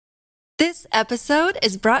This episode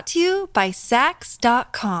is brought to you by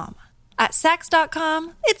Saks.com. At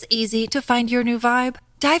Saks.com, it's easy to find your new vibe.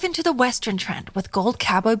 Dive into the Western trend with gold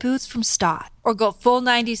cowboy boots from Staud, or go full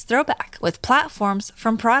 90s throwback with platforms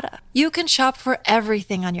from Prada. You can shop for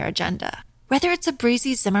everything on your agenda, whether it's a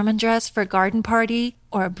breezy Zimmermann dress for a garden party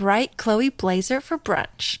or a bright Chloe blazer for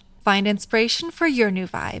brunch. Find inspiration for your new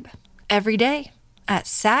vibe every day at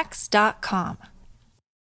Saks.com.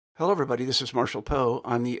 Hello, everybody. This is Marshall Poe.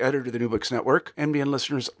 I'm the editor of the New Books Network. NBN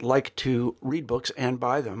listeners like to read books and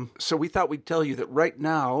buy them. So we thought we'd tell you that right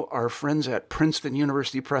now, our friends at Princeton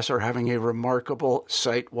University Press are having a remarkable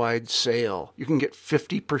site-wide sale. You can get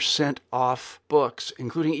 50% off books,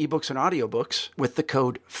 including ebooks and audiobooks, with the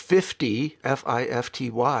code 50,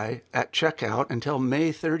 F-I-F-T-Y, at checkout until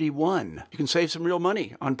May 31. You can save some real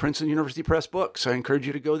money on Princeton University Press books. I encourage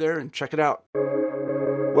you to go there and check it out.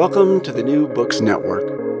 Welcome to the New Books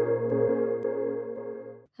Network.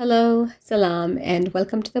 Hello, salam, and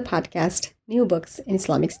welcome to the podcast New Books in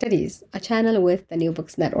Islamic Studies, a channel with the New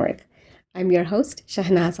Books Network. I'm your host,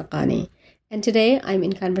 Shahnaz Haqqani, and today I'm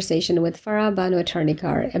in conversation with Farah Banu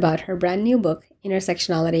Tarnikar about her brand new book,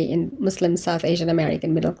 Intersectionality in Muslim South Asian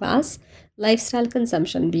American Middle Class, Lifestyle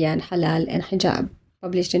Consumption Beyond Halal and Hijab,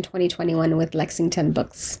 published in 2021 with Lexington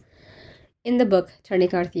Books. In the book,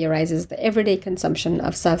 Tarnikar theorizes the everyday consumption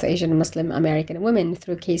of South Asian Muslim American women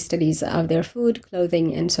through case studies of their food,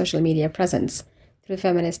 clothing, and social media presence. Through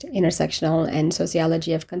feminist, intersectional, and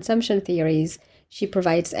sociology of consumption theories, she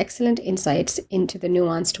provides excellent insights into the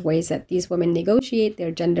nuanced ways that these women negotiate their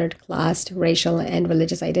gendered, class, racial, and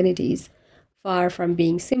religious identities. Far from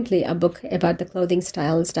being simply a book about the clothing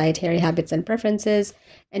styles, dietary habits and preferences,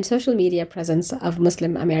 and social media presence of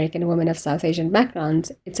Muslim American women of South Asian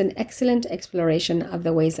backgrounds, it's an excellent exploration of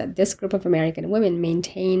the ways that this group of American women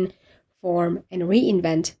maintain, form, and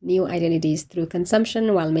reinvent new identities through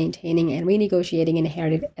consumption while maintaining and renegotiating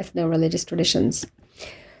inherited ethno-religious traditions.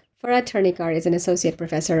 Farah Tarnikar is an associate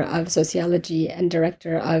professor of sociology and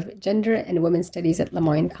director of gender and women's studies at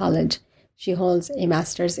Lemoyne College. She holds a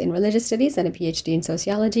master's in religious studies and a PhD in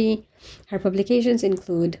sociology. Her publications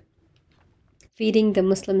include Feeding the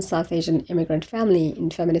Muslim South Asian Immigrant Family in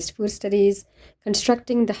Feminist Food Studies,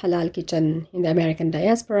 Constructing the Halal Kitchen in the American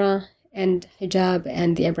Diaspora, and Hijab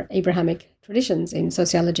and the Abrahamic Traditions in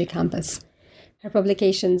Sociology Campus. Her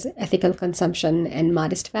publications, Ethical Consumption and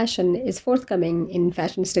Modest Fashion, is forthcoming in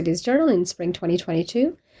Fashion Studies Journal in spring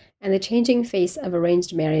 2022, and The Changing Face of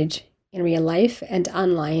Arranged Marriage in Real Life and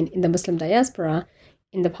Online in the Muslim Diaspora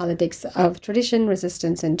in the Politics of Tradition,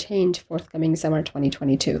 Resistance, and Change, forthcoming summer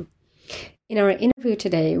 2022. In our interview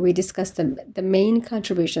today, we discussed the main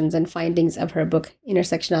contributions and findings of her book,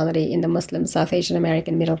 Intersectionality in the Muslim South Asian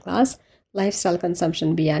American Middle Class, Lifestyle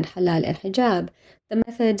Consumption Beyond Halal and Hijab, the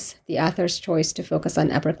methods, the author's choice to focus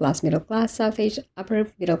on upper middle class South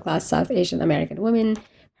Asian American women,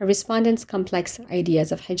 her respondents' complex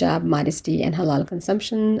ideas of hijab, modesty, and halal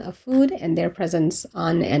consumption of food, and their presence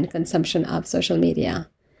on and consumption of social media.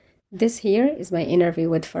 This here is my interview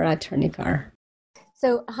with Farah Tarnikar.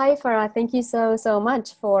 So, hi Farah, thank you so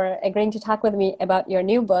much for agreeing to talk with me about your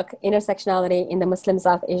new book, Intersectionality in the Muslim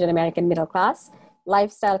South Asian American Middle Class,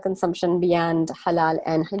 Lifestyle Consumption Beyond Halal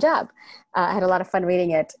and Hijab. I had a lot of fun reading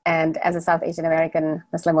it, and as a South Asian American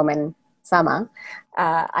Muslim woman, Sama,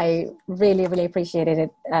 I really appreciated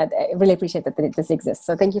it. I really appreciate that this exists.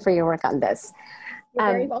 So thank you for your work on this. You're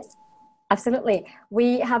very welcome. Absolutely.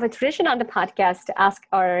 We have a tradition on the podcast to ask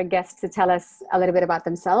our guests to tell us a little bit about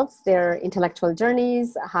themselves, their intellectual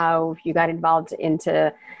journeys, how you got involved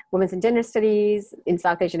into women's and gender studies in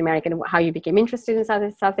South Asian American, how you became interested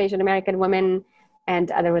in South Asian American women,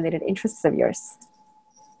 and other related interests of yours.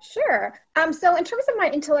 Sure. So in terms of my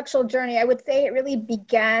intellectual journey, I would say it really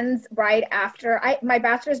begins right after my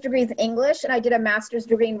bachelor's degree is English, and I did a master's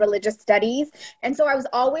degree in religious studies. And so I was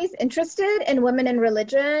always interested in women and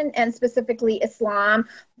religion, and specifically Islam.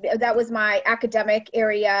 That was my academic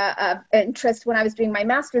area of interest when I was doing my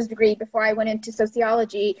master's degree before I went into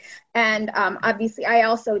sociology. And obviously, I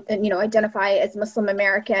also, identify as Muslim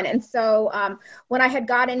American. And so when I had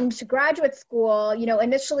gotten into graduate school,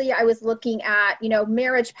 initially I was looking at,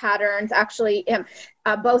 marriage patterns, actually,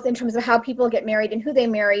 both in terms of how people get married and who they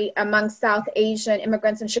marry among South Asian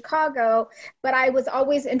immigrants in Chicago. But I was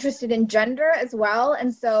always interested in gender as well.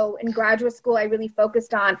 And so in graduate school, I really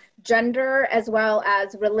focused on gender as well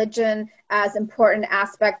as religion as important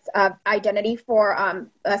aspects of identity for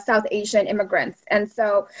South Asian immigrants. And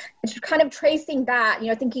so it's kind of tracing that,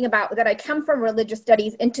 thinking about that I come from religious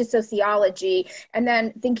studies into sociology, and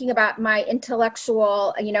then thinking about my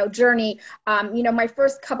intellectual, journey. My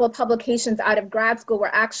first couple of publications out of grad school school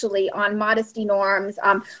were actually on modesty norms.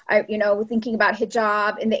 Thinking about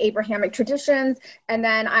hijab in the Abrahamic traditions, and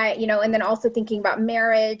then also thinking about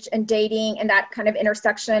marriage and dating and that kind of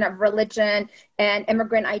intersection of religion and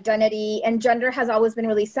immigrant identity, and gender has always been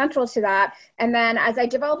really central to that. And then as I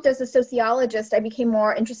developed as a sociologist, I became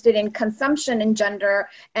more interested in consumption and gender.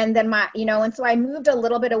 And then and so I moved a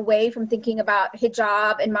little bit away from thinking about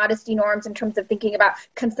hijab and modesty norms in terms of thinking about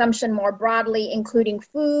consumption more broadly, including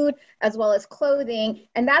food as well as clothing.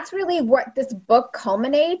 And that's really what this book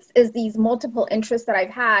culminates, is these multiple interests that I've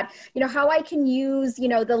had, how I can use,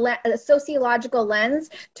 the sociological lens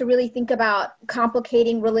to really think about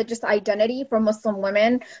complicating religious identity for Muslim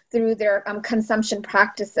women through their consumption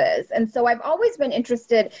practices. And so I've always been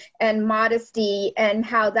interested in modesty and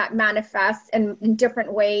how that manifests in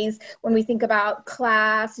different ways when we think about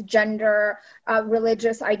class, gender,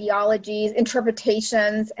 religious ideologies,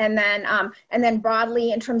 interpretations, and then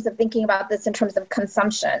broadly in terms of thinking about this in terms of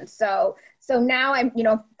consumption. So now I'm,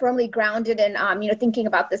 firmly grounded in, thinking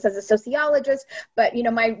about this as a sociologist, but,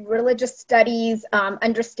 my religious studies,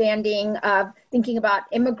 understanding of thinking about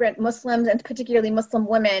immigrant Muslims and particularly Muslim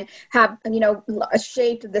women have,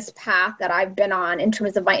 shaped this path that I've been on in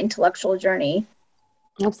terms of my intellectual journey.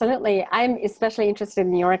 Absolutely. I'm especially interested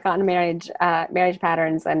in your work on marriage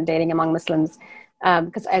patterns and dating among Muslims.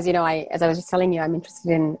 Because as you know, as I was just telling you, I'm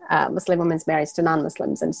interested in Muslim women's marriage to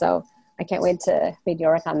non-Muslims. And so I can't wait to read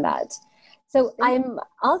your work on that. So I'm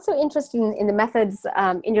also interested in the methods,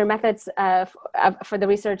 in your methods for the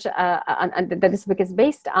research that this book is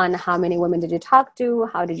based on. How many women did you talk to?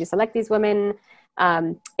 How did you select these women?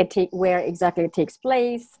 Where exactly it takes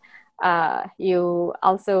place? You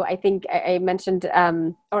also, I think I mentioned,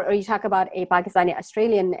 or you talk about a Pakistani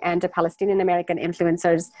Australian and a Palestinian American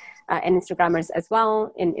influencers and Instagrammers as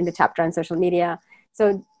well in the chapter on social media.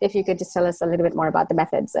 So if you could just tell us a little bit more about the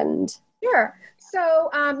methods and... Sure. So,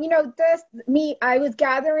 I was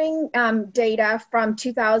gathering data from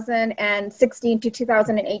 2016 to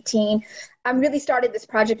 2018. I really started this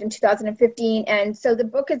project in 2015. And so the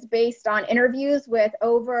book is based on interviews with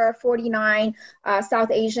over 49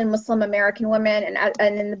 South Asian Muslim American women.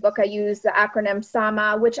 And in the book, I use the acronym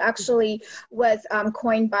SAMA, which actually was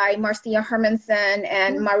coined by Marcia Hermanson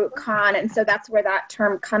and Maruk Khan. And so that's where that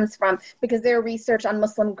term comes from, because their research on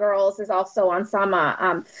Muslim girls is also on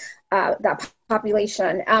SAMA. That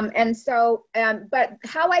population. But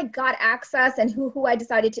how I got access and who I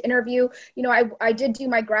decided to interview, I did do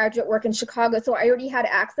my graduate work in Chicago, so I already had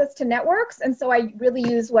access to networks. And so I really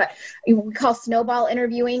use what we call snowball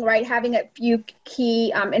interviewing, right? Having a few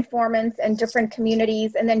key informants in different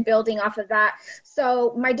communities and then building off of that.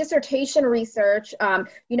 So my dissertation research,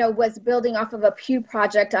 was building off of a Pew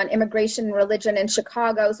Project on immigration and religion in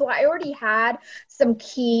Chicago. So I already had some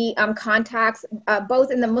key contacts,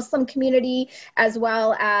 both in the Muslim community as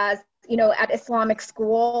well as at Islamic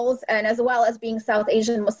schools, and as well as being South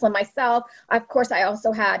Asian Muslim myself. Of course, I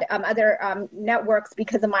also had other networks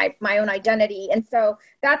because of my own identity. And so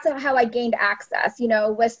that's how I gained access,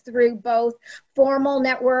 was through both formal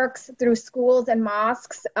networks, through schools and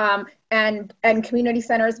mosques, and community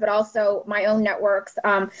centers, but also my own networks.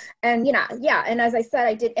 And as I said,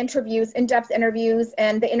 I did interviews, in-depth interviews,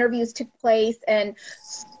 and the interviews took place and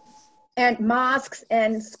mosques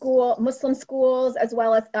and Muslim schools, as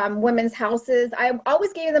well as women's houses. I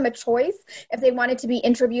always gave them a choice if they wanted to be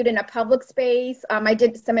interviewed in a public space. I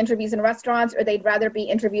did some interviews in restaurants, or they'd rather be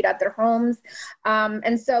interviewed at their homes.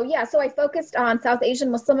 So I focused on South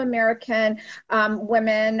Asian Muslim American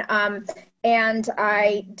women. And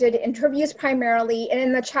I did interviews primarily. And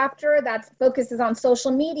in the chapter that focuses on social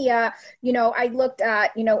media, I looked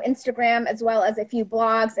at, Instagram as well as a few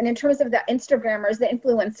blogs. And in terms of the Instagrammers, the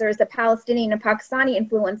influencers, the Palestinian and Pakistani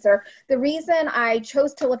influencer, the reason I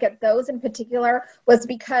chose to look at those in particular was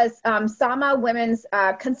because Sama women's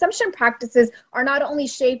consumption practices are not only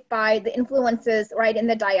shaped by the influences, right, in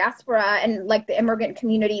the diaspora and like the immigrant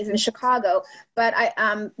communities in Chicago, but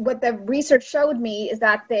what the research showed me is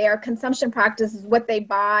that their consumption practices, what they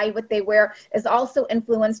buy, what they wear, is also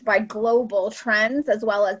influenced by global trends as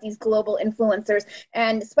well as these global influencers.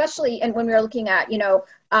 And especially when we're looking at,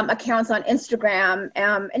 accounts on Instagram,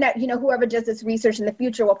 and that, whoever does this research in the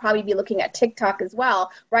future will probably be looking at TikTok as well,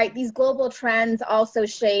 right? These global trends also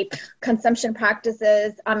shape consumption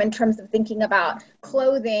practices in terms of thinking about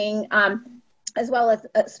clothing, as well as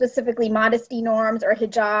specifically modesty norms or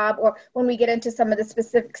hijab, or when we get into some of the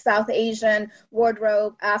specific South Asian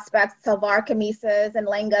wardrobe aspects, salwar kameezes and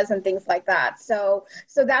lengas and things like that. So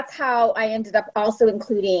that's how I ended up also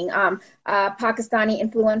including a Pakistani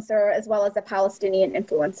influencer as well as a Palestinian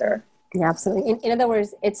influencer. Yeah, absolutely. In other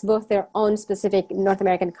words, it's both their own specific North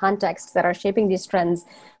American contexts that are shaping these trends,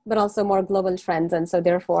 but also more global trends. And so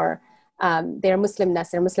therefore, their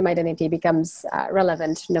Muslimness, their Muslim identity becomes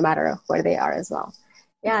relevant no matter where they are as well.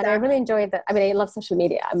 Yeah, exactly. And I really enjoy that. I mean, I love social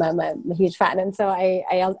media. I'm a huge fan. And so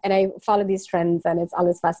I follow these trends, and it's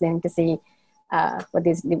always fascinating to see what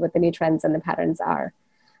the new trends and the patterns are.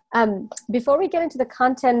 Before we get into the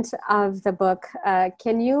content of the book,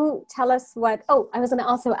 can you tell us I was going to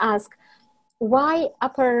also ask, why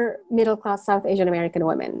upper middle class South Asian American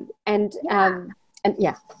women? And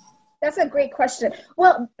yeah. That's a great question.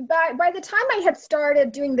 Well, by the time I had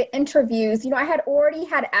started doing the interviews, I had already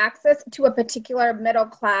had access to a particular middle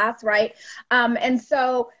class, right? And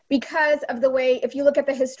so because of the way, if you look at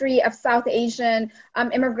the history of South Asian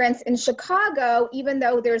immigrants in Chicago, even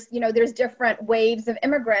though there's different waves of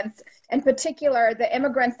immigrants, in particular, the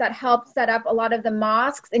immigrants that helped set up a lot of the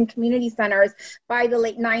mosques and community centers by the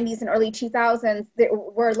late 90s and early 2000s that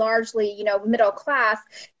were largely, middle class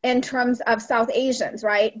in terms of South Asians,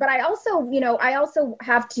 right? But I also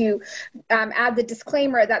have to add the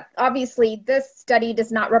disclaimer that obviously this study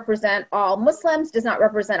does not represent all Muslims, does not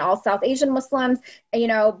represent all South Asian Muslims,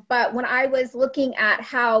 but when I was looking at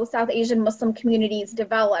how South Asian Muslim communities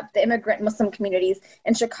developed, the immigrant Muslim communities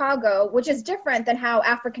in Chicago, which is different than how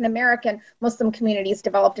African American Muslim communities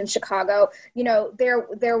developed in Chicago,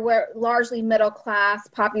 there were largely middle class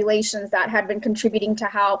populations that had been contributing to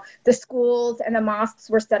how the schools and the mosques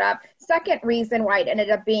were set up. Second reason why it ended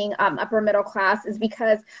up being upper middle class is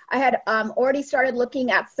because I had already started looking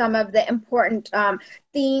at some of the important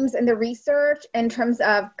themes in the research in terms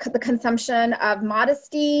of the consumption of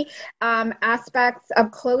modesty, aspects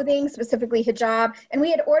of clothing, specifically hijab. And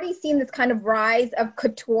we had already seen this kind of rise of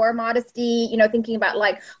couture modesty, thinking about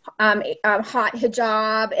like hot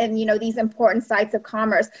hijab and, these important sites of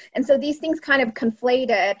commerce. And so these things kind of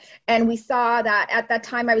conflated. And we saw that at that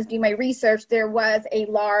time I was doing my research, there was a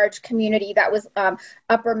large community that was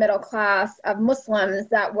upper middle class of Muslims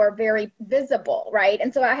that were very visible, right?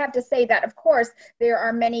 And so I have to say that, of course, there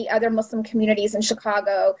are many other Muslim communities in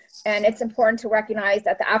Chicago, and it's important to recognize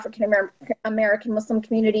that the African American Muslim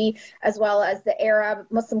community, as well as the Arab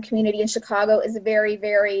Muslim community in Chicago, is very,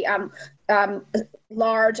 very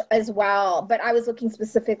large as well. But I was looking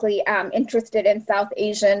specifically interested in South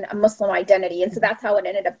Asian Muslim identity, and so that's how it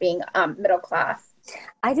ended up being middle class.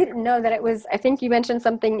 I didn't know that it was. I think you mentioned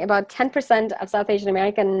something about 10% of South Asian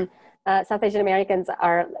Americans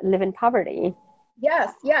live in poverty.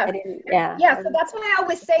 Yes. Yeah. So that's why I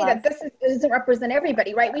always say that this doesn't represent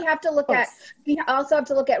everybody, right? We also have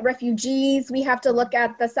to look at refugees. We have to look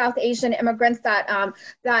at the South Asian immigrants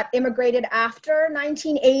that immigrated after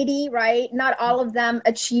 1980, right? Not all of them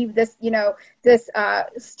achieved this, this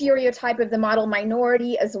stereotype of the model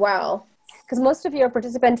minority as well. Because most of your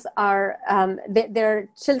participants are they're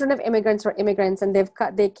children of immigrants or immigrants, and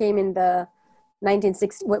they came in the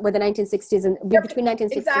 1960s, with the 1960s and between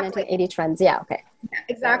 1960 and 1980 trends. Yeah, okay.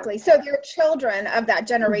 Exactly. So they're children of that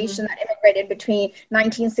generation that immigrated between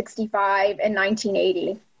 1965 and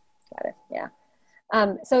 1980. Got it.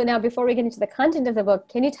 Yeah. So now, before we get into the content of the book,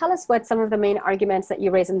 can you tell us what some of the main arguments that you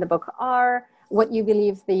raise in the book are, what you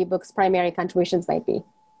believe the book's primary contributions might be?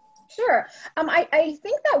 Sure. I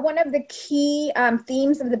think that one of the key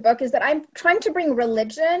themes of the book is that I'm trying to bring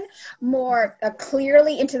religion more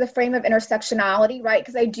clearly into the frame of intersectionality, right?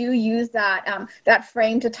 Because I do use that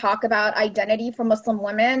frame to talk about identity for Muslim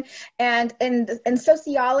women. And in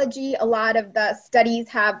sociology, a lot of the studies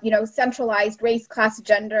have, centralized race, class,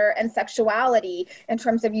 gender, and sexuality in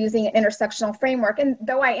terms of using an intersectional framework. And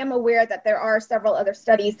though I am aware that there are several other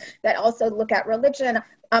studies that also look at religion,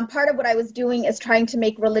 part of what I was doing is trying to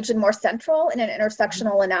make religion more central in an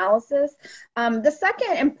intersectional analysis. The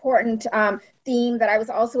second important theme that I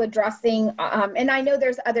was also addressing, and I know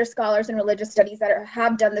there's other scholars in religious studies that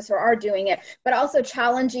have done this or are doing it, but also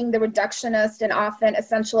challenging the reductionist and often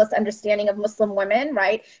essentialist understanding of Muslim women,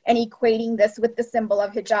 right? And equating this with the symbol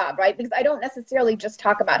of hijab, right? Because I don't necessarily just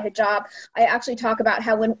talk about hijab. I actually talk about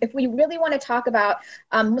how if we really want to talk about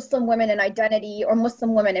Muslim women and identity, or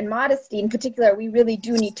Muslim women and modesty in particular, we really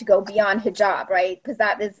do need to go beyond hijab, right? Because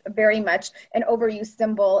that is very much an overused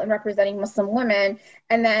symbol in representing Muslim women.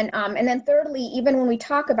 And then thirdly, even when we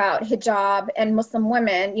talk about hijab and Muslim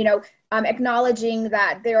women, acknowledging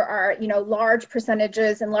that there are, large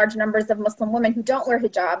percentages and large numbers of Muslim women who don't wear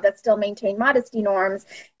hijab that still maintain modesty norms.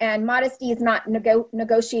 And modesty is not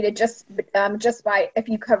negotiated just by if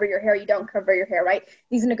you cover your hair, you don't cover your hair, right?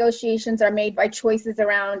 These negotiations are made by choices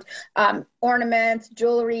around ornaments,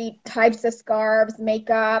 jewelry, types of scarves,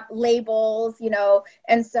 makeup, labels,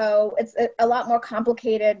 and so it's a lot more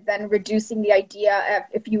complicated than reducing the idea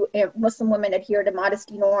of if Muslim women adhere to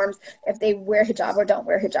modesty norms, if they wear hijab or don't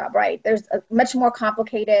wear hijab, right? There's a much more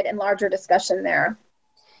complicated and larger discussion there.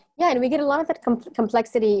 Yeah, and we get a lot of that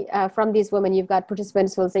complexity from these women. You've got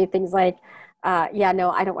participants who will say things like,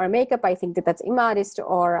 no, I don't wear makeup. I think that's immodest,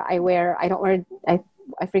 or I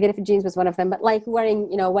forget if jeans was one of them, but like wearing,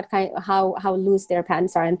 how loose their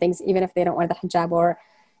pants are and things, even if they don't wear the hijab. Or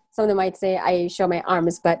some of them might say, I show my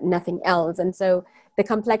arms, but nothing else. And so the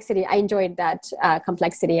complexity, I enjoyed that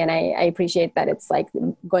complexity, and I appreciate that it's like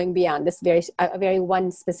going beyond this very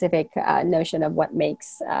one specific notion of what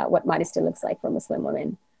makes what modesty looks like for Muslim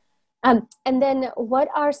women. And then, what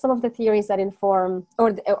are some of the theories that inform,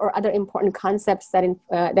 or other important concepts that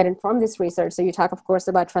inform this research? So you talk, of course,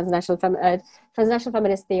 about transnational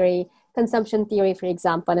feminist theory, consumption theory, for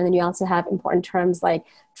example, and then you also have important terms like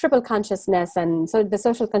triple consciousness and so the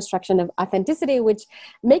social construction of authenticity, which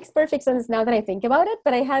makes perfect sense now that I think about it.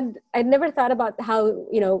 But I'd never thought about how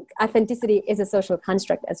authenticity is a social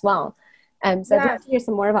construct as well. So I'd love to hear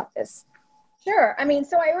some more about this. Sure.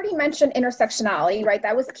 So I already mentioned intersectionality, right?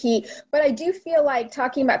 That was key. But I do feel like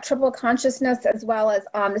talking about triple consciousness as well as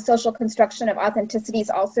the social construction of authenticity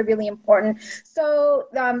is also really important. So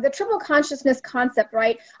the triple consciousness concept,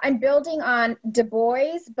 right? I'm building on Du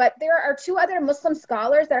Bois, but there are two other Muslim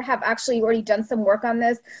scholars that have actually already done some work on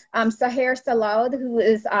this. Saher Salaud, who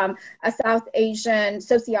is a South Asian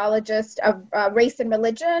sociologist of race and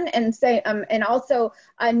religion, and also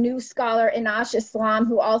a new scholar, Inash Islam,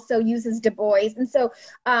 who also uses Du Bois. And so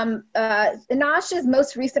Inash's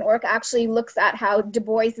most recent work actually looks at how Du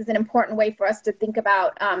Bois is an important way for us to think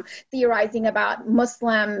about theorizing about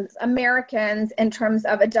Muslims, Americans in terms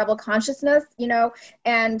of a double consciousness,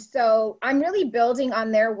 and so I'm really building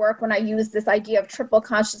on their work when I use this idea of triple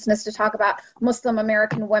consciousness to talk about Muslim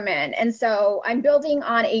American women. And so I'm building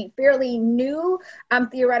on a fairly new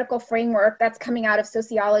theoretical framework that's coming out of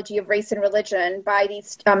sociology of race and religion by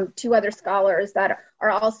these two other scholars that are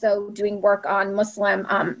also doing work on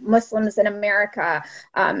Muslims in America.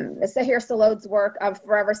 Saher Salaud's work of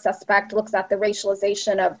Forever Suspect looks at the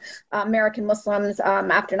racialization of American Muslims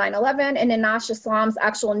after 9/11, and Inash Islam's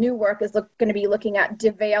actual new work is going to be looking at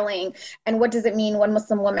deveiling and what does it mean when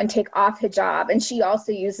Muslim women take off hijab, and she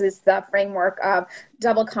also uses the framework of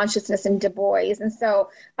double consciousness in Du Bois. And so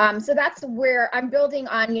that's where I'm building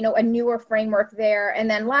on, a newer framework there. And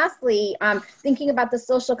then lastly, thinking about the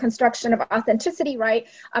social construction of authenticity, right?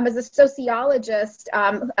 As a sociologist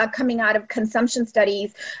coming out of consumption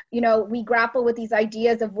studies, we grapple with these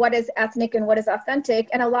ideas of what is ethnic and what is authentic.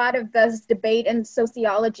 And a lot of this debate in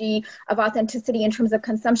sociology of authenticity in terms of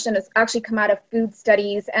consumption has actually come out of food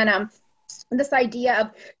studies. And this idea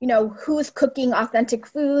of, who's cooking authentic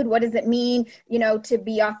food, what does it mean, to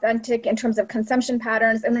be authentic in terms of consumption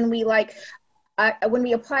patterns. And then when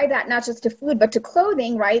we apply that not just to food, but to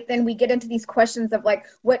clothing, right, then we get into these questions of like,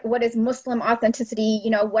 what is Muslim authenticity,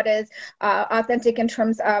 what is authentic in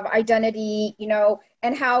terms of identity,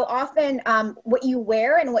 and how often what you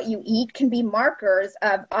wear and what you eat can be markers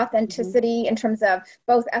of authenticity in terms of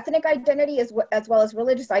both ethnic identity as well as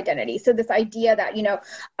religious identity. So this idea that,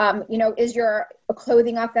 is your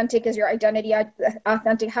clothing authentic? Is your identity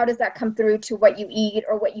authentic? How does that come through to what you eat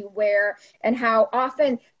or what you wear? And how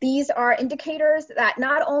often these are indicators that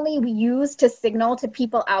not only we use to signal to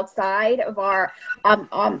people outside of our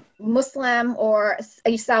Muslim or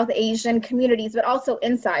South Asian communities, but also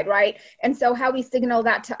inside, right? And so how we signal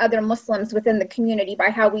that to other Muslims within the community by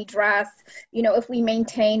how we dress, if we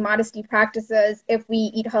maintain modesty practices, if we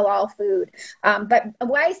eat halal food. But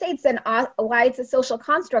why I say why it's a social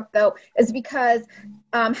construct, though, is because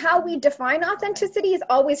how we define authenticity is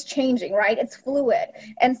always changing, right? It's fluid.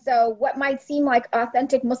 And so what might seem like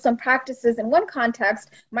authentic Muslim practices in one context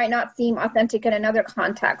might not seem authentic in another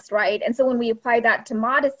context, right? And so when we apply that to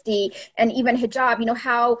modesty and even hijab,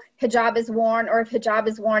 how hijab is worn or if hijab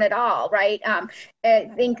is worn at all, right?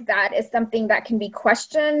 I think that is something that can be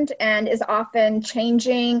questioned and is often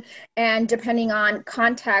changing, and depending on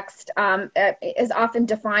context, is often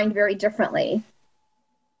defined very differently.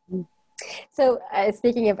 So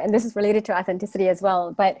speaking of, and this is related to authenticity as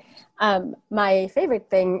well, but my favorite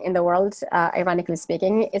thing in the world, ironically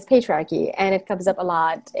speaking, is patriarchy. And it comes up a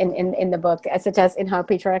lot in the book, such as in how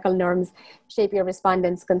patriarchal norms shape your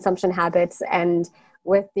respondents' consumption habits and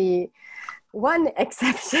with the one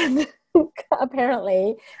exception,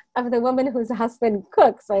 apparently, of the woman whose husband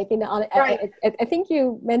cooks. Like, Right. I think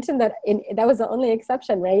you mentioned that that was the only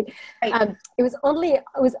exception, right? Right. It was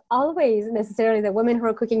always necessarily the women who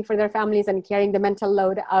are cooking for their families and carrying the mental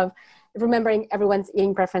load of remembering everyone's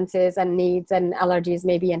eating preferences and needs and allergies,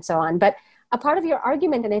 maybe, and so on. But a part of your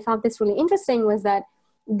argument, and I found this really interesting, was that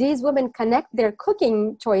these women connect their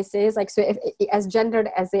cooking choices, like, so if, as gendered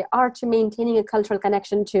as they are, to maintaining a cultural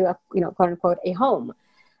connection to a, quote unquote, a home.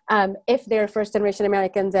 If they're first generation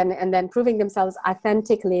Americans and then proving themselves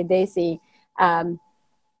authentically Desi,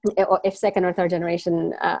 or if second or third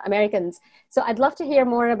generation Americans. So I'd love to hear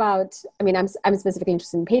more about, I'm specifically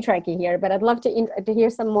interested in patriarchy here, but I'd love to hear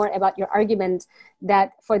some more about your argument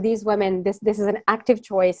that for these women, this is an active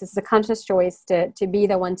choice, this is a conscious choice to be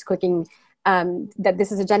the ones cooking, that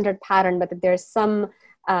this is a gendered pattern, but that there are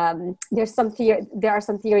some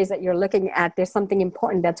theories that you're looking at. There's something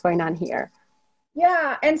important that's going on here.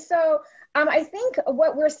 Yeah. And so I think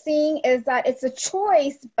what we're seeing is that it's a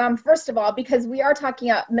choice, first of all, because we are talking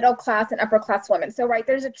about middle class and upper class women. So, right,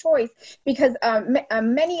 there's a choice because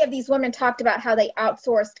many of these women talked about how they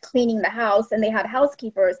outsourced cleaning the house and they had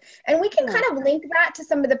housekeepers. And we can kind of link that to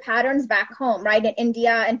some of the patterns back home, right, in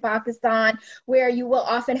India and Pakistan, where you will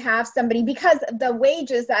often have somebody, because the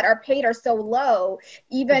wages that are paid are so low,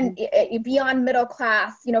 even beyond middle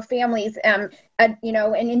class, families, in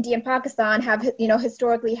India and Pakistan have,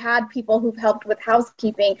 historically had people who've helped with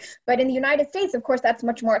housekeeping. But in the United States, of course, that's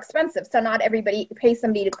much more expensive. So not everybody pays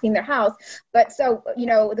somebody to clean their house. But so,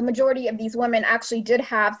 the majority of these women actually did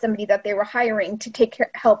have somebody that they were hiring to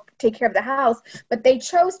help take care of the house. But they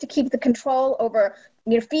chose to keep the control over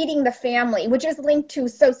feeding the family, which is linked to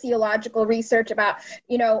sociological research about,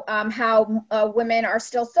 how women are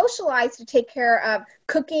still socialized to take care of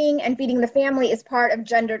cooking and feeding the family is part of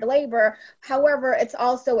gendered labor. However, it's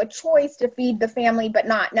also a choice to feed the family, but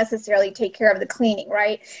not necessarily take care of the cleaning,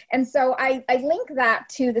 right? And so I link that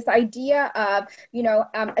to this idea of,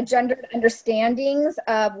 a gendered understandings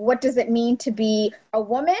of what does it mean to be a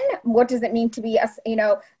woman? What does it mean to be a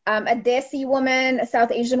Desi woman, a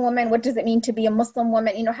South Asian woman? What does it mean to be a Muslim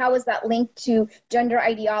woman? How is that linked to gender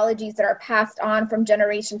ideologies that are passed on from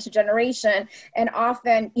generation to generation? And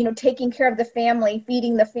often, taking care of the family,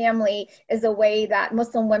 feeding the family is a way that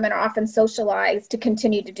Muslim women are often socialized to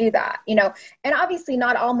continue to do that, And obviously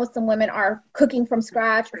not all Muslim women are cooking from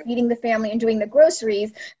scratch or feeding the family and doing the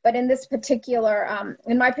groceries. But in this particular,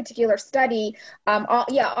 in my particular study,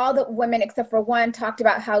 all the women except for one talked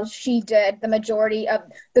about how she did the majority of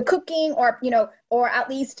the cooking, or at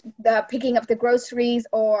least the picking up the groceries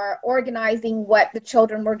or organizing what the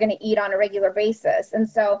children were going to eat on a regular basis. And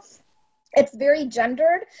so it's very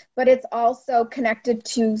gendered, but it's also connected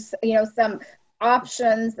to, some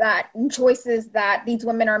options and choices that these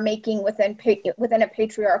women are making within a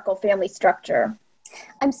patriarchal family structure.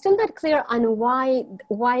 I'm still not clear on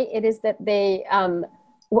why it is that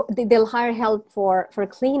they'll hire help for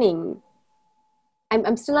cleaning.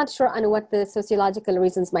 I'm still not sure on what the sociological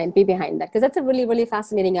reasons might be behind that, because that's a really, really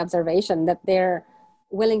fascinating observation that they're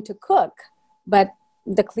willing to cook, but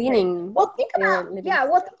the cleaning. Well, think about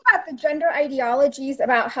the gender ideologies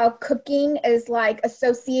about how cooking is like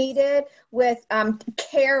associated with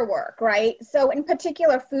care work, right? So in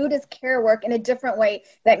particular, food is care work in a different way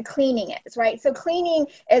than cleaning is, right? So cleaning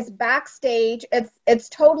is backstage, it's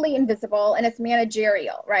totally invisible and it's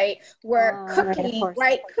managerial, right? Where cooking,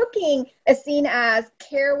 right? Cooking is seen as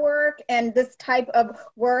care work and this type of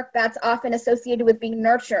work that's often associated with being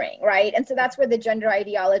nurturing, right? And so that's where the gender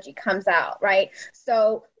ideology comes out, right?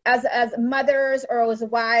 So as mothers or as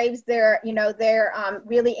wives, they're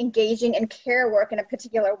really engaging in care work in a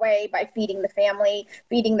particular way by feeding the family,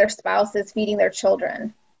 feeding their spouses, feeding their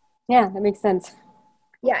children. Yeah, that makes sense.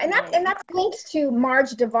 Yeah, and that's linked to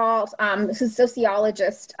Marge Duvall, who's a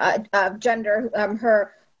sociologist of gender,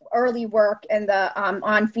 her early work in the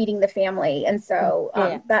on feeding the family, and so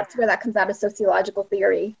that's where that comes out of sociological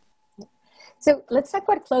theory. So let's talk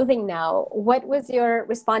about clothing now. What was your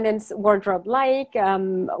respondents' wardrobe like?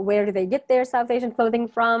 Where do they get their South Asian clothing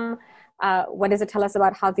from? What does it tell us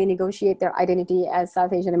about how they negotiate their identity as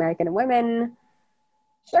South Asian American women?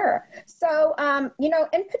 Sure. So,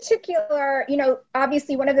 in particular,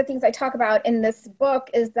 obviously one of the things I talk about in this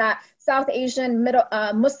book is that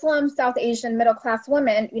Muslim South Asian middle class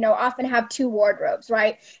women, often have two wardrobes,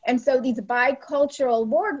 right? And so these bicultural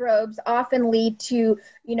wardrobes often lead to,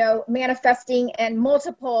 manifesting in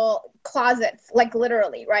multiple closets, like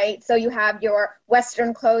literally, right? So you have your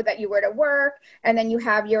Western clothes that you wear to work, and then you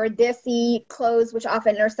have your Desi clothes, which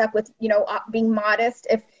often intersect with, being modest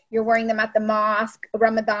You're wearing them at the mosque,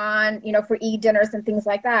 Ramadan, for Eid dinners and things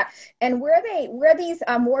like that. And where these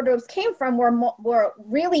wardrobes came from were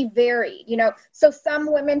really varied. So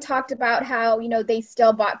some women talked about how they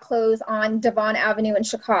still bought clothes on Devon Avenue in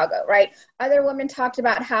Chicago, right? Other women talked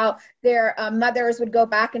about how their mothers would go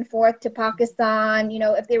back and forth to Pakistan,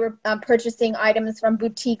 if they were purchasing items from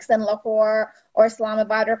boutiques in Lahore or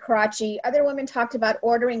Islamabad or Karachi. Other women talked about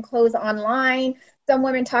ordering clothes online. Some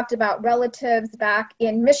women talked about relatives back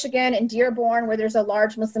in Michigan and Dearborn, where there's a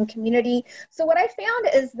large Muslim community. So what I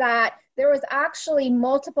found is that there was actually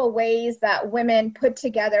multiple ways that women put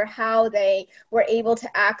together how they were able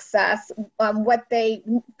to access what they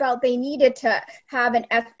felt they needed to have an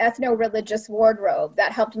ethno-religious wardrobe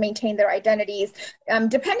that helped maintain their identities,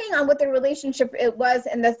 depending on what the relationship it was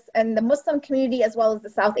in the Muslim community as well as the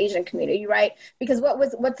South Asian community, right? Because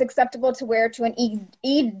what's acceptable to wear to an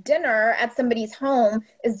Eid dinner at somebody's home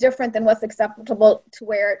is different than what's acceptable to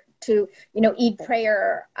wear to Eid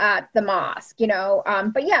prayer at the mosque,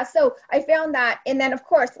 but yeah, so I found that. And then of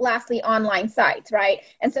course lastly, online sites, right?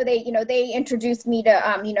 And so they introduced me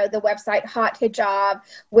to the website Hot Hijab,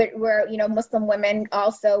 where Muslim women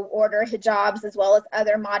also order hijabs as well as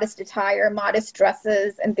other modest attire, modest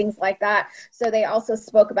dresses and things like that. So they also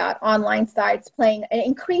spoke about online sites playing an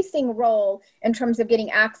increasing role in terms of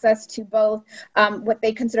getting access to both what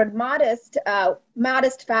they considered modest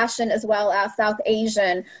fashion as well as South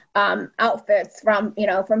Asian outfits from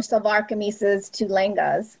salwar kameezes to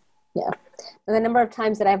lehengas. Yeah. And the number of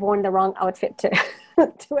times that I've worn the wrong outfit to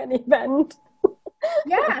an event.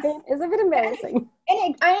 Yes. It's a bit embarrassing.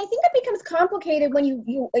 And I think it becomes complicated when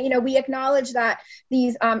we acknowledge that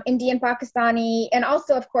these Indian, Pakistani, and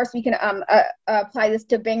also, of course, we can apply this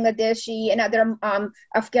to Bangladeshi and other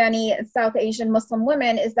Afghani and South Asian Muslim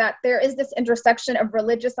women, is that there is this intersection of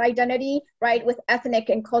religious identity, right, with ethnic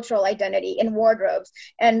and cultural identity in wardrobes.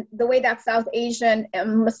 And the way that South Asian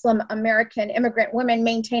and Muslim American immigrant women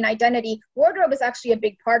maintain identity, wardrobe is actually a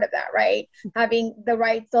big part of that, right? Having the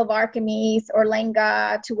right salwar kameez or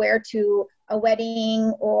lehenga to wear to a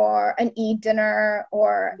wedding or an Eid dinner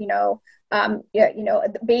or,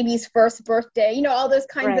 the baby's first birthday, all those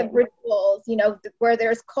kinds of rituals, where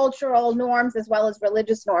there's cultural norms as well as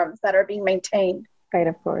religious norms that are being maintained. Right,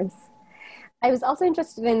 of course. I was also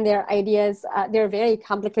interested in their ideas, their very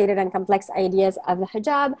complicated and complex ideas of the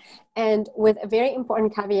hijab. And with a very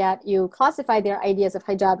important caveat, you classify their ideas of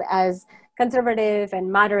hijab as conservative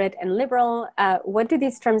and moderate and liberal. What do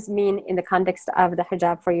these terms mean in the context of the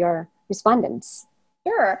hijab for your respondents?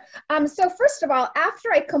 Sure. So first of all,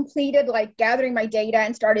 after I completed gathering my data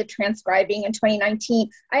and started transcribing in 2019,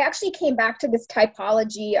 I actually came back to this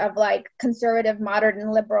typology of conservative, moderate,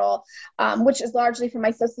 and liberal, which is largely from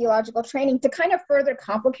my sociological training, to kind of further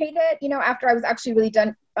complicate it, after I was actually really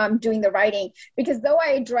done doing the writing, because though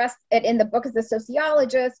I addressed it in the book as a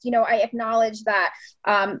sociologist, I acknowledge that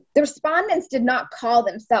the respondents did not call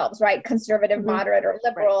themselves, right, conservative, moderate, or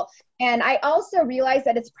liberal. Right. And I also realized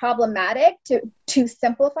that it's problematic to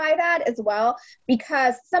simplify that as well,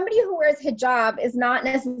 because somebody who wears hijab is not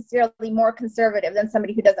necessarily more conservative than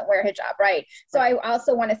somebody who doesn't wear hijab, right? So I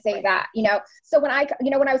also want to say that, so when I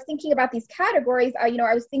was thinking about these categories, I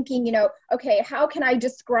was thinking, okay, how can I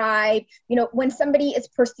describe, when somebody is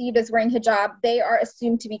perceived as wearing hijab, they are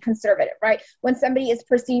assumed to be conservative, right? When somebody is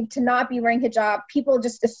perceived to not be wearing hijab, people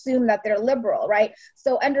just assume that they're liberal, right?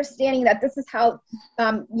 So understanding that this is how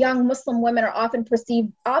young Muslim women are often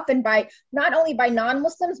perceived, often by not only by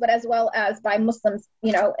non-Muslims, but as well as by Muslims,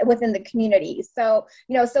 within the community. So,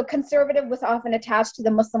 so conservative was often attached to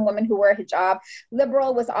the Muslim women who wear hijab.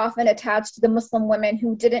 Liberal was often attached to the Muslim women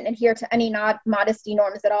who didn't adhere to any modesty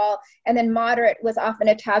norms at all. And then moderate was often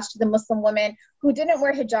attached to the Muslim women who didn't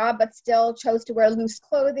wear hijab, but still chose to wear loose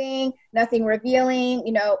clothing, nothing revealing,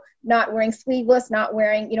 not wearing sleeveless, not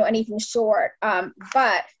wearing, anything short.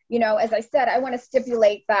 But, as I said, I want to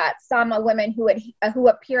stipulate that some women who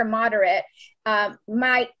appear moderate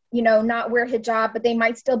might, not wear hijab, but they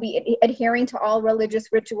might still be adhering to all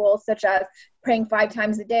religious rituals, such as praying 5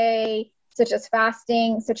 times a day, such as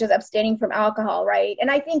fasting, such as abstaining from alcohol, right? And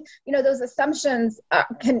I think, those assumptions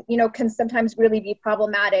can sometimes really be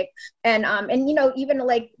problematic. And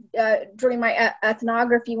even during my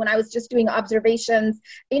ethnography, when I was just doing observations,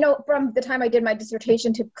 from the time I did my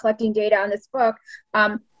dissertation to collecting data on this book,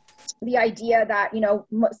 the idea that,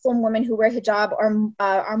 Muslim women who wear hijab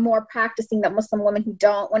are more practicing than Muslim women who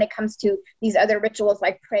don't when it comes to these other rituals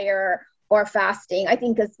like prayer or fasting, I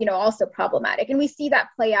think is, also problematic. And we see that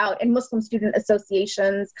play out in Muslim student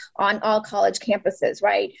associations on all college campuses,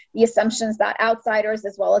 right? The assumptions that outsiders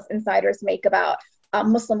as well as insiders make about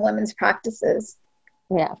Muslim women's practices.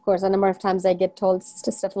 Yeah, of course. A number of times I get told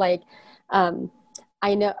stuff like, I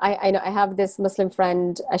have this Muslim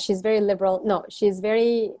friend. She's very liberal. No, she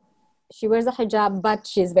wears a hijab, but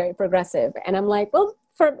she's very progressive. And I'm like, well,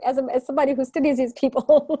 as somebody who studies these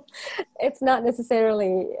people, it's not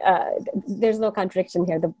necessarily, there's no contradiction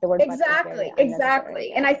here. The word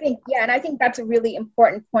exactly. And I think that's a really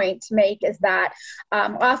important point to make, is that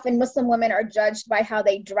often Muslim women are judged by how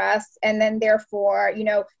they dress, and then therefore,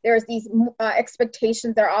 there's these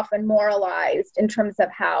expectations that are often moralized in terms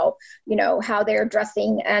of how they're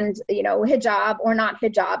dressing, and hijab or not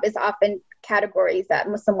hijab is often categories that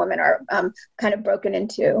Muslim women are kind of broken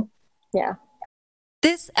into. Yeah.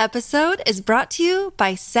 This episode is brought to you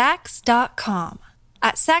by Saks.com.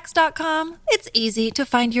 At Saks.com, it's easy to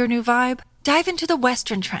find your new vibe. Dive into the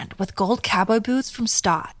Western trend with gold cowboy boots from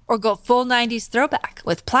Stott, or go full 90s throwback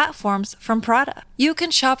with platforms from Prada. You can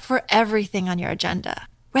shop for everything on your agenda,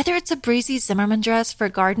 whether it's a breezy Zimmermann dress for a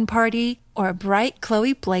garden party or a bright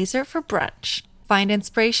Chloe blazer for brunch. Find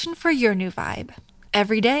inspiration for your new vibe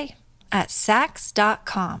every day at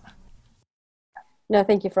Saks.com. No,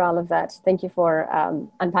 thank you for all of that. Thank you for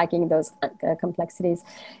unpacking those complexities.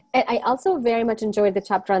 And I also very much enjoyed the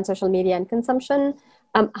chapter on social media and consumption.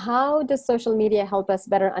 How does social media help us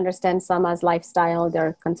better understand Sama's lifestyle,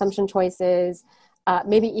 their consumption choices,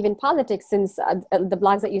 maybe even politics, since the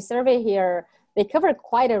blogs that you survey here, they cover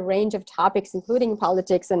quite a range of topics, including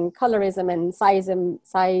politics and colorism and sizeism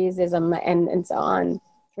and so on.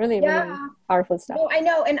 Really powerful stuff. No, I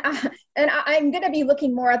know. And I'm going to be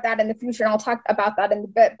looking more at that in the future, and I'll talk about that in a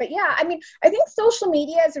bit. But yeah, I mean, I think social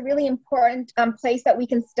media is a really important place that we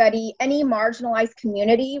can study any marginalized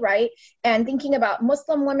community, right? And thinking about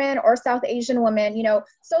Muslim women or South Asian women,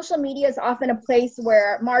 social media is often a place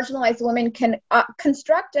where marginalized women can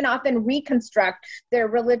construct and often reconstruct their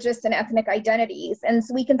religious and ethnic identities. And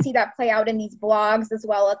so we can see that play out in these blogs as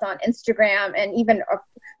well as on Instagram, and even,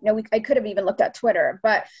 I could have even looked at Twitter.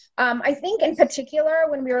 But I think in particular,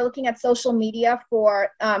 when we were looking at social media for,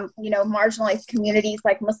 marginalized communities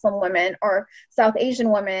like Muslim women or South Asian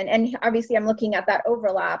women, and obviously I'm looking at that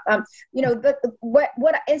overlap,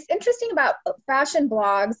 what is interesting about fashion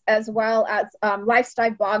blogs as well as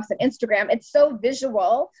lifestyle blogs and Instagram, it's so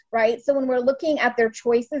visual, right? So when we're looking at their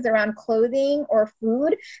choices around clothing or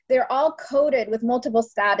food, they're all coded with multiple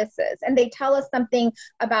statuses, and they tell us something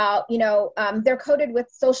about, they're coded with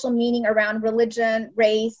social meaning around religion,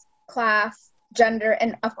 race, class, gender,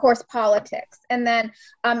 and of course politics, and then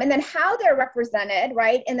how they're represented,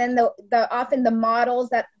 right? And then the often the models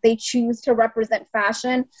that they choose to represent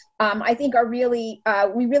fashion, I think are really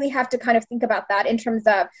we really have to kind of think about that in terms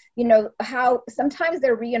of how sometimes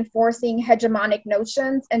they're reinforcing hegemonic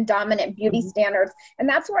notions and dominant beauty standards, and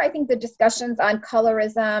that's where I think the discussions on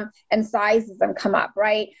colorism and sizeism come up,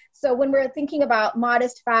 right? So when we're thinking about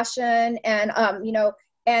modest fashion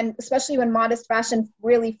and especially when modest fashion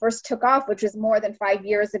really first took off, which was more than 5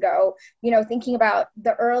 years ago, thinking about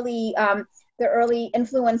the early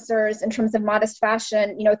influencers in terms of modest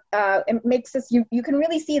fashion, it makes us, you can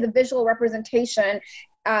really see the visual representation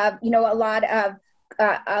of,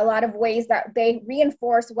 a lot of ways that they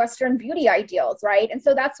reinforce Western beauty ideals, right? And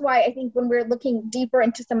so that's why I think when we're looking deeper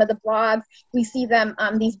into some of the blogs, we see them,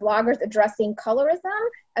 these bloggers addressing colorism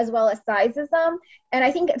as well as sizeism. And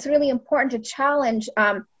I think it's really important to challenge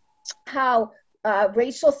how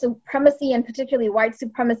racial supremacy, and particularly white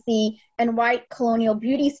supremacy and white colonial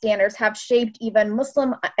beauty standards, have shaped even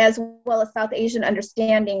Muslim as well as South Asian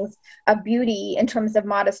understandings of beauty in terms of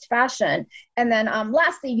modest fashion. And then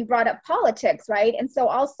lastly, you brought up politics, right? And so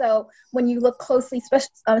also when you look closely,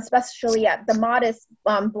 especially at the modest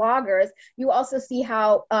bloggers, you also see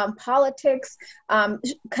how politics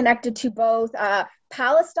connected to both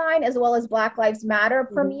Palestine as well as Black Lives Matter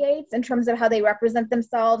permeates in terms of how they represent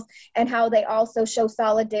themselves and how they also show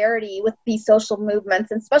solidarity with these social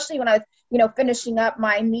movements. And especially when I was, finishing up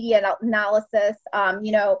my media analysis,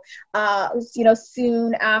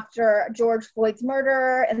 soon after George Floyd's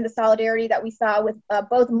murder, and the solidarity that we saw with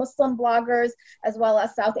both Muslim bloggers as well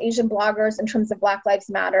as South Asian bloggers in terms of Black Lives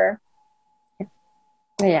Matter.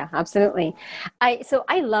 Yeah, absolutely. So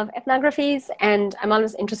I love ethnographies, and I'm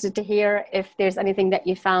always interested to hear if there's anything that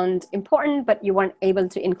you found important, but you weren't able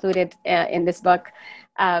to include it in this book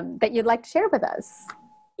that you'd like to share with us.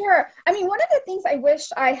 Sure. I mean, one of the things I wish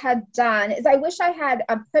I had done is I wish I had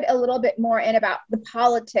put a little bit more in about the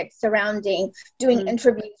politics surrounding doing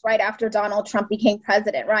interviews right after Donald Trump became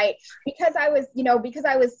president, right? Because I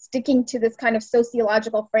was sticking to this kind of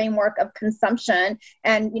sociological framework of consumption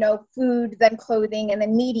and, food, then clothing, and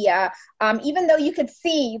then media. Even though you could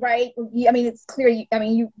see, right? It's clear.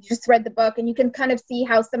 You just read the book and you can kind of see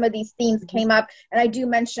how some of these themes came up. And I do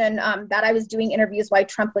mention that I was doing interviews while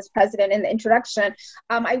Trump was president in the introduction.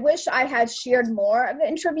 I wish I had shared more of the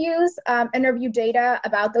interview data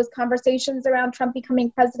about those conversations around Trump becoming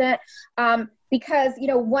president. Because,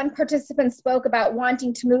 one participant spoke about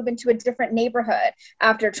wanting to move into a different neighborhood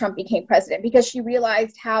after Trump became president because she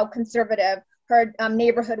realized how conservative her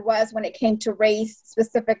neighborhood was when it came to race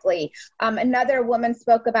specifically. Another woman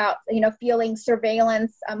spoke about, feeling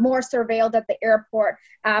more surveilled at the airport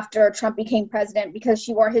after Trump became president because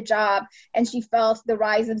she wore hijab and she felt the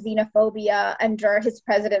rise of xenophobia under his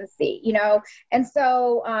presidency, And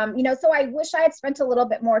so, so I wish I had spent a little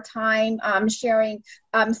bit more time sharing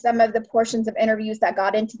some of the portions of interviews that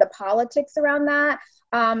got into the politics around that.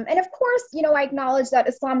 And of course, I acknowledge that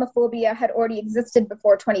Islamophobia had already existed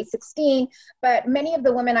before 2016, but many of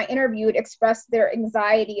the women I interviewed expressed their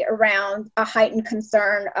anxiety around a heightened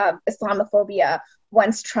concern of Islamophobia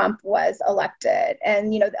once Trump was elected.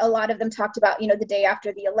 And, a lot of them talked about, the day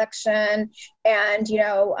after the election and,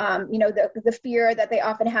 the fear that they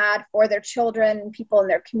often had for their children, people in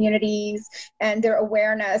their communities, and their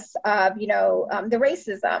awareness of, the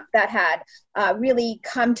racism that had really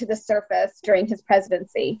come to the surface during his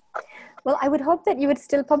presidency. Well, I would hope that you would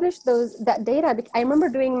still publish that data. I remember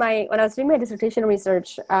when I was doing my dissertation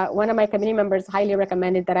research, one of my committee members highly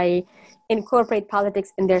recommended that I incorporate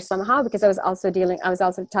politics in there somehow, because I was also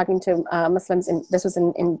talking to Muslims, this was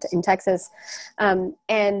in Texas,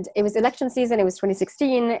 and it was election season, it was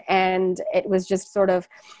 2016, and it was just sort of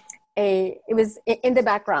it was in the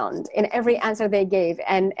background in every answer they gave,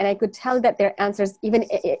 and I could tell that their answers, even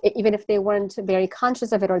if they weren't very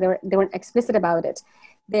conscious of it or they weren't explicit about it,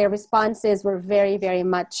 their responses were very, very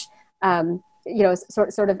much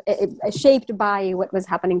sort of shaped by what was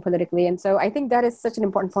happening politically. And so I think that is such an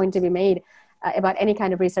important point to be made about any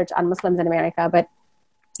kind of research on Muslims in America, but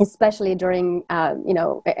especially during at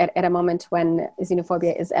a moment when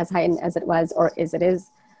xenophobia is as heightened as it was or as it is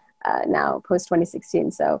now post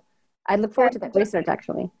 2016. So I look forward to that research,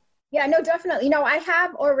 actually. Yeah, no, definitely. I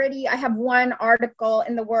have one article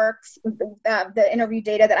in the works, the interview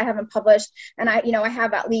data that I haven't published. And I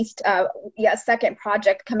have at least a second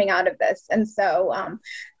project coming out of this. And so,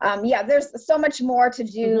 there's so much more to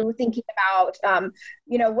do thinking about,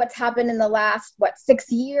 what's happened in the last,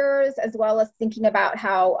 6 years, as well as thinking about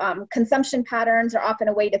how consumption patterns are often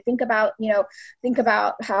a way to think about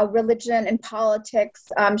how religion and politics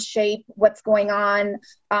shape what's going on.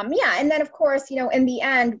 And then, of course, in the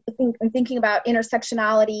end, thinking about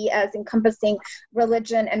intersectionality as encompassing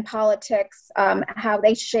religion and politics, how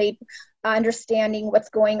they shape understanding what's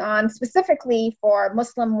going on specifically for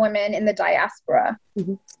Muslim women in the diaspora.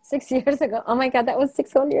 6 years ago. Oh my God, that was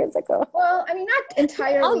 6 whole years ago. Well, not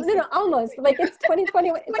entirely. Almost. Like it's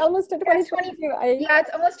 2020. It's almost to 2022.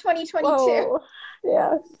 It's almost 2022. Whoa.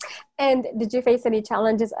 Yeah. And did you face any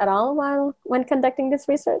challenges at all when conducting this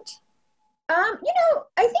research? I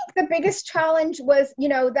think the biggest challenge was,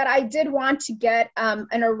 that I did want to get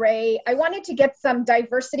an array. I wanted to get some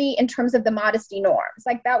diversity in terms of the modesty norms.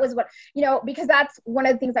 Like that was what, because that's one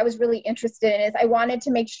of the things I was really interested in, is I wanted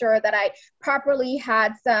to make sure that I properly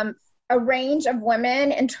had a range of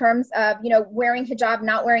women in terms of, wearing hijab,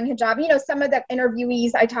 not wearing hijab. Some of the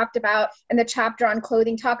interviewees I talked about in the chapter on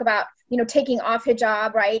clothing talk about, taking off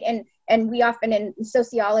hijab, right? And we often, in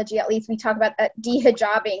sociology at least, we talk about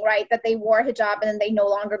de-hijabing, right? That they wore hijab and then they no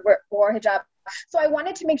longer wore hijab. So I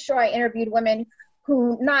wanted to make sure I interviewed women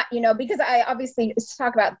who because I obviously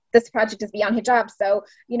talk about this project is beyond hijab. So,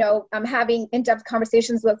 I'm having in-depth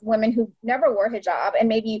conversations with women who never wore hijab, and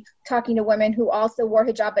maybe talking to women who also wore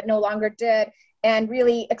hijab but no longer did, and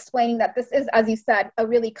really explaining that this is, as you said,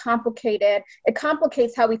 it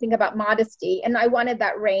complicates how we think about modesty. And I wanted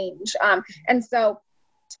that range. And so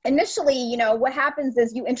initially, what happens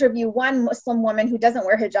is you interview one Muslim woman who doesn't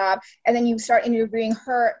wear hijab, and then you start interviewing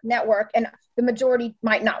her network, and the majority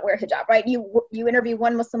might not wear hijab, right? You interview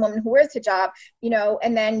one Muslim woman who wears hijab,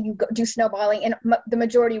 and then you do snowballing, and the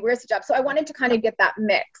majority wears hijab. So I wanted to kind of get that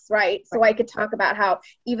mix, right? So I could talk about how,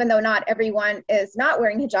 even though not everyone is not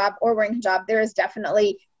wearing hijab or wearing hijab, there is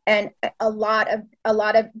definitely a lot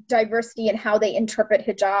of diversity in how they interpret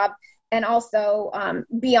hijab. And also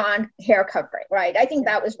beyond hair covering, right? I think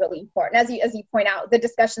that was really important. As you point out, the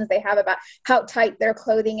discussions they have about how tight their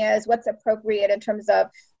clothing is, what's appropriate in terms of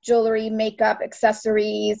jewelry, makeup,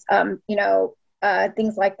 accessories,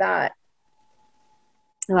 things like that.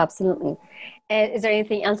 Oh, absolutely. And is there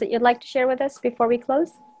anything else that you'd like to share with us before we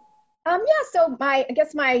close? So I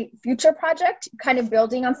guess my future project, kind of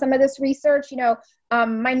building on some of this research,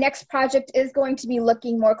 my next project is going to be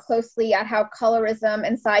looking more closely at how colorism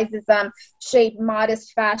and sizeism shape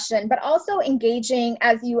modest fashion, but also engaging,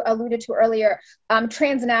 as you alluded to earlier,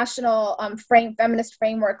 transnational feminist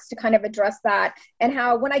frameworks to kind of address that, and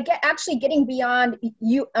how when I getting beyond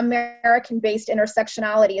American-based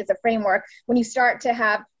intersectionality as a framework, when you start to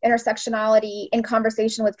have intersectionality in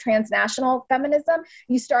conversation with transnational feminism,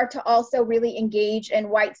 you start to also really engage in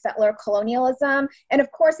white settler colonialism. And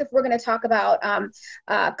of course, if we're going to talk about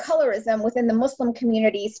colorism within the Muslim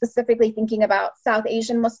community, specifically thinking about South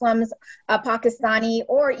Asian Muslims, Pakistani,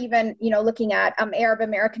 or even, looking at Arab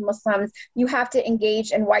American Muslims, you have to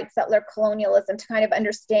engage in white settler colonialism to kind of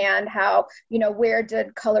understand how, where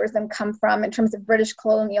did colorism come from in terms of British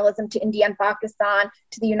colonialism to India and Pakistan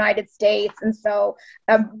to the United States. And so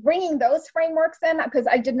bringing those frameworks in, because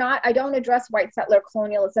I don't address white settler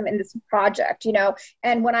colonialism in this project,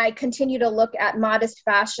 and when I continue to look at modest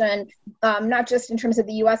fashion, not just in terms of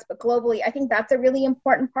the US, but globally, I think that's a really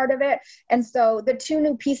important part of it. And so the two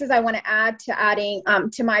new pieces I want to add to adding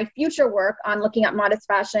to my future work on looking at modest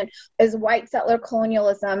fashion is white settler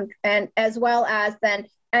colonialism, and as well as then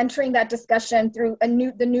entering that discussion through the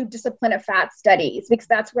new discipline of fat studies, because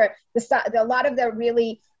that's where a lot of the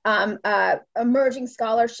really emerging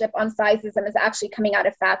scholarship on sizeism is actually coming out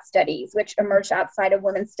of fat studies, which emerged outside of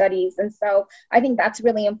women's studies. And so I think that's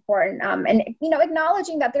really important. And,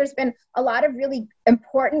 acknowledging that there's been a lot of really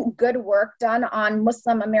important, good work done on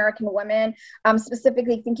Muslim American women,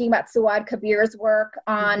 specifically thinking about Suad Kabir's work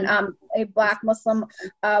on a Black Muslim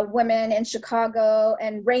women in Chicago,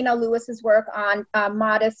 and Raina Lewis's work on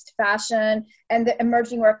modest fashion, and the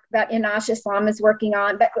emerging work that Inash Islam is working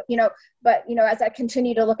on. But as I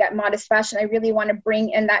continue to look at modest fashion, I really want to bring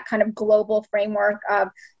in that kind of global framework of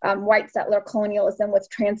white settler colonialism with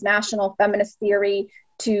transnational feminist theory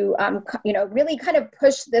to, really kind of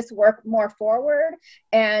push this work more forward,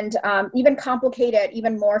 and even complicate it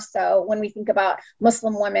even more so when we think about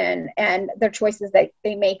Muslim women and their choices that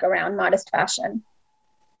they make around modest fashion.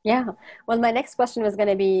 Yeah. Well, my next question was going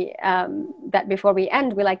to be that before we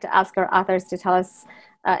end, we like to ask our authors to tell us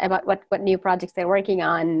about what new projects they're working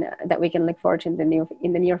on that we can look forward to in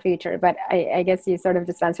the near future. But I guess you sort of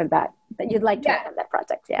just answered that you'd like to work on that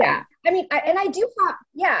project. Yeah. I do have,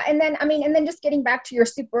 and then just getting back to your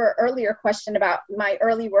super earlier question about my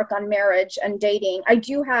early work on marriage and dating, I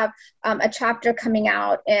do have a chapter coming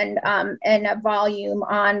out in a volume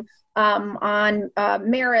on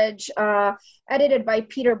marriage, edited by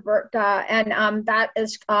Peter Burtka, and that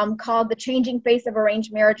is called The Changing Face of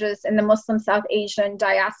Arranged Marriages in the Muslim South Asian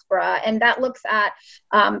Diaspora. And that looks at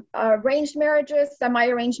arranged marriages,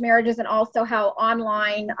 semi-arranged marriages, and also how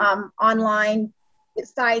online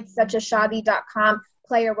sites such as Shaadi.com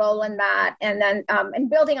play a role in that. And then and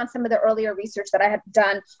building on some of the earlier research that I had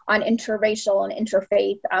done on interracial and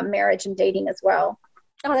interfaith marriage and dating as well.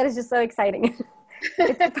 Oh, that is just so exciting.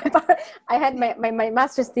 I had my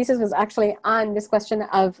master's thesis was actually on this question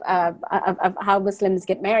of how Muslims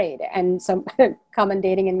get married and some common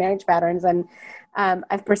dating and marriage patterns. And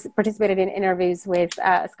I've participated in interviews with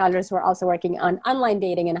scholars who are also working on online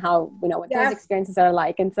dating and how, what those experiences are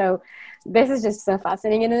like. And so this is just so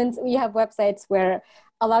fascinating. And then we have websites where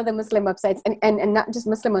a lot of the Muslim websites, and not just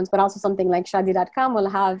Muslim ones, but also something like Shaadi.com will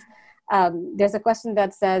have there's a question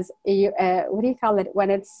that says, what do you call it?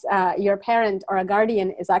 When it's your parent or a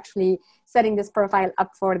guardian is actually setting this profile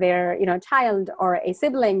up for their, child or a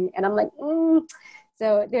sibling. And I'm like,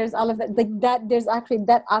 So there's all of that, there's actually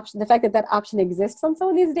that option. The fact that option exists on some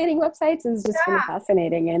of these dating websites is just really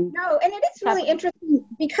fascinating. And it is really interesting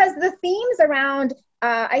because the themes around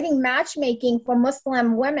I think matchmaking for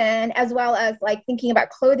Muslim women, as well as like thinking about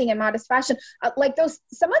clothing and modest fashion,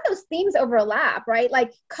 some of those themes overlap, right?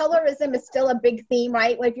 Like colorism is still a big theme,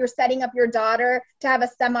 right? Like if you're setting up your daughter to have a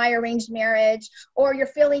semi-arranged marriage, or you're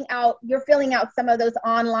filling out some of those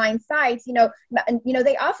online sites,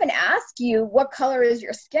 they often ask you what color is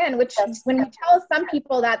your skin, which when you tell some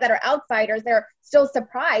people that are outsiders, they're still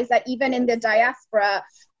surprised that even in the diaspora,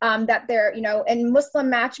 that they're, in Muslim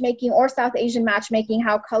matchmaking or South Asian matchmaking,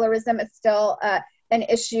 how colorism is still an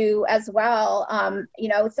issue as well.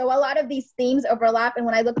 So a lot of these themes overlap. And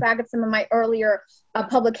when I look back at some of my earlier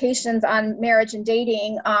publications on marriage and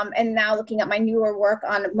dating, and now looking at my newer work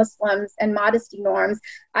on Muslims and modesty norms,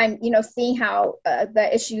 I'm, seeing how the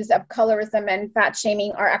issues of colorism and fat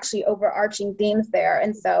shaming are actually overarching themes there.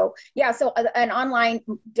 And so, an online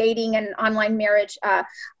dating and online marriage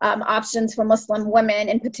options for Muslim women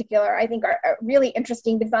in particular, I think are really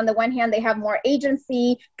interesting, because on the one hand, they have more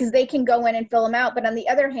agency because they can go in and fill them out. But on the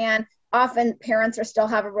other hand, often parents still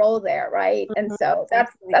have a role there, right? And so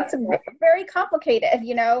that's very complicated,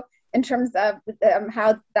 in terms of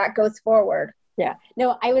how that goes forward. Yeah.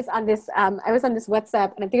 No, I was on this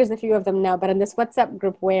WhatsApp, and I think there's a few of them now, but on this WhatsApp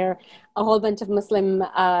group where a whole bunch of Muslim,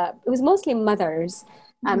 it was mostly mothers.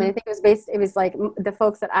 And I think it was like the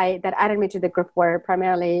folks that added me to the group were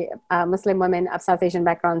primarily Muslim women of South Asian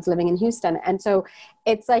backgrounds living in Houston. And so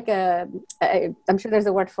it's like I'm sure there's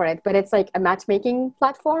a word for it, but it's like a matchmaking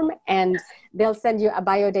platform, and they'll send you a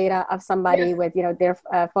bio data of somebody with, their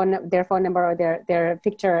phone number or their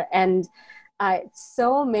picture. And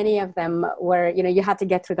so many of them were, you had to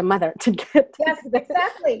get through the mother to get. Yes,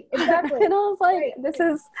 exactly. And I was like,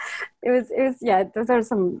 those are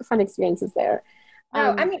some fun experiences there.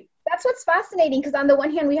 No, I mean, that's what's fascinating, because on the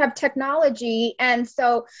one hand, we have technology. And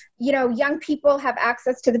so, young people have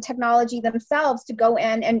access to the technology themselves to go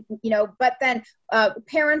in and, but then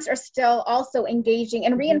parents are still also engaging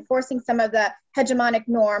and reinforcing some of the hegemonic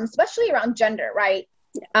norms, especially around gender, right?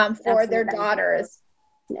 For their daughters.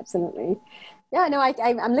 Absolutely. Yeah, no,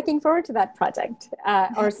 I'm looking forward to that project,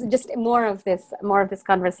 or just more of this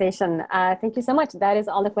conversation. Thank you so much. That is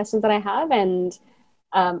all the questions that I have. And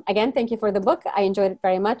again, thank you for the book. I enjoyed it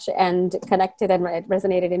very much and connected, and it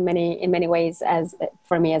resonated in many ways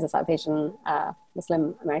for me as a South Asian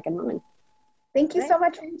Muslim American woman. Thank you so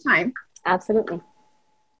much for your time. Absolutely.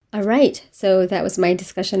 All right. So that was my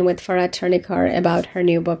discussion with Farah Turnikar about her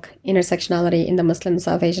new book, Intersectionality in the Muslim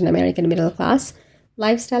South Asian American Middle Class,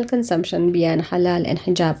 Lifestyle Consumption Beyond Halal and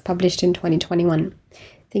Hijab, published in 2021.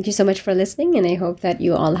 Thank you so much for listening, and I hope that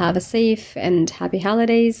you all have a safe and happy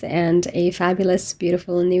holidays and a fabulous,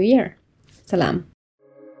 beautiful new year. Salam.